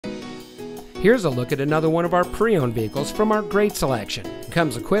Here's a look at another one of our pre-owned vehicles from our great selection. It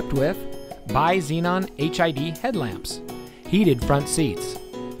comes equipped with bi-xenon HID headlamps, heated front seats,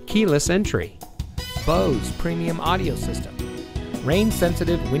 keyless entry, Bose premium audio system,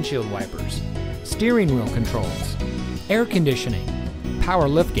 rain-sensitive windshield wipers, steering wheel controls, air conditioning, power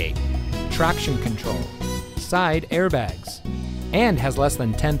liftgate, traction control, side airbags, and has less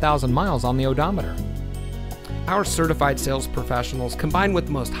than 10,000 miles on the odometer. Our certified sales professionals, combined with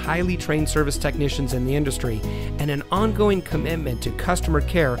the most highly trained service technicians in the industry and an ongoing commitment to customer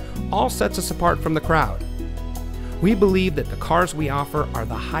care, all sets us apart from the crowd. We believe that the cars we offer are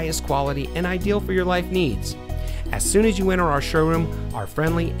the highest quality and ideal for your life needs. As soon as you enter our showroom, our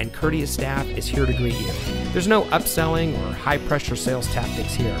friendly and courteous staff is here to greet you. There's no upselling or high-pressure sales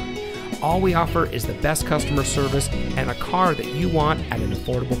tactics here. All we offer is the best customer service and a car that you want at an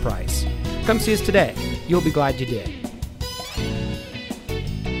affordable price. Come see us today. You'll be glad you did.